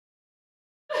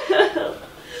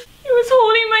He was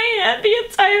holding my hand the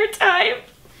entire time,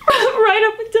 right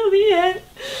up until the end.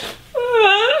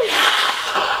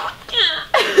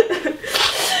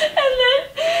 And then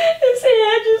his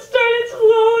hand just started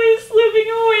slowly slipping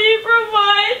away from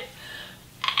mine.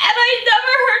 And I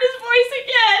never heard his voice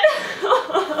again.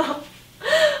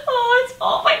 Oh, it's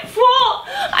all my fault.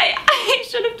 I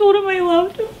should have told him I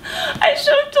loved him. I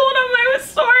should have told him I was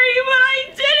sorry, but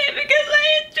I didn't because I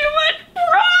had too much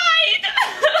pride.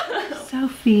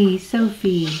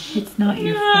 Sophie, it's not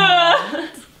your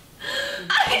fault.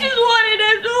 I just wanted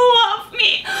him to love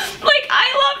me like I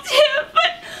loved him,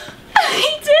 but he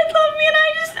did love me and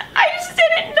I just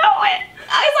didn't know it.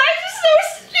 I was just so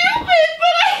stupid,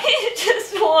 but I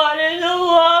just wanted to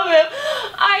love him.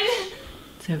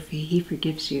 Sophie, he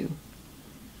forgives you.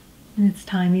 And it's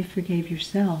time you forgave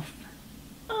yourself.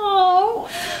 Oh.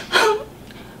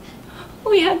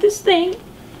 We had this thing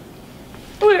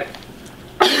where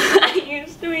we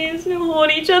used to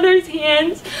hold each other's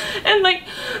hands and like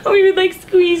we would like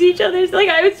squeeze each other's, like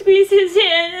I would squeeze his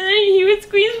hand and then he would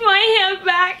squeeze my hand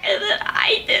back and then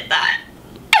I did that.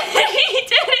 He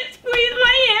didn't squeeze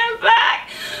my hand back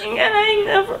and I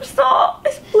never saw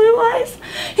his blue eyes,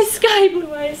 his sky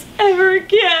blue eyes ever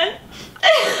again.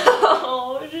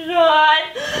 Oh, Sean,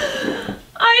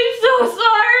 I'm so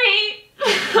sorry.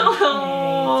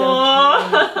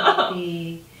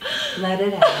 Okay, let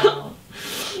it out.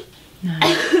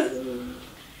 Nice.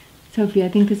 Sophie, I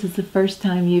think this is the first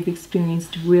time you've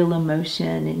experienced real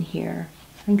emotion in here.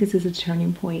 I think this is a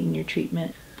turning point in your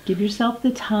treatment. Give yourself the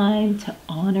time to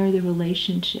honor the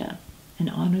relationship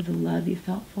and honor the love you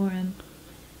felt for him.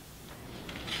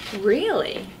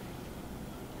 Really?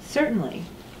 Certainly.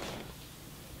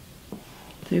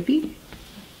 Sophie?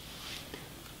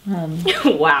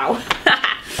 Wow.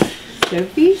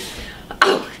 Sophie?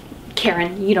 Oh,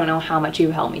 Karen, you don't know how much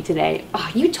you helped me today. Oh,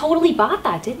 you totally bought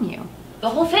that, didn't you? The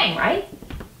whole thing, right?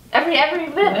 Every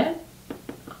bit of it.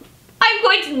 I'm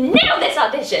going to nail this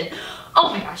audition. Oh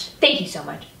my gosh, thank you so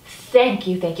much. Thank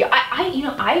you. I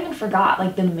even forgot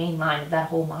like the main line of that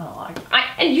whole monologue.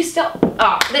 And you still,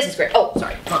 oh, this is great. Oh,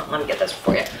 sorry, hold on, let me get this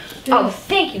for you. Oh,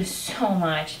 thank you so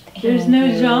much. There's no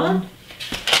Jean?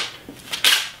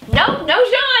 No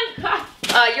Jean.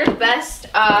 You're the best.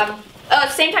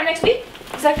 Same time next week?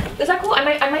 Is that cool? I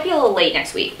might be a little late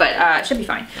next week, but it should be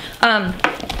fine.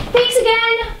 Thanks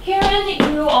again, Karen.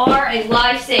 You are a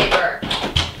lifesaver.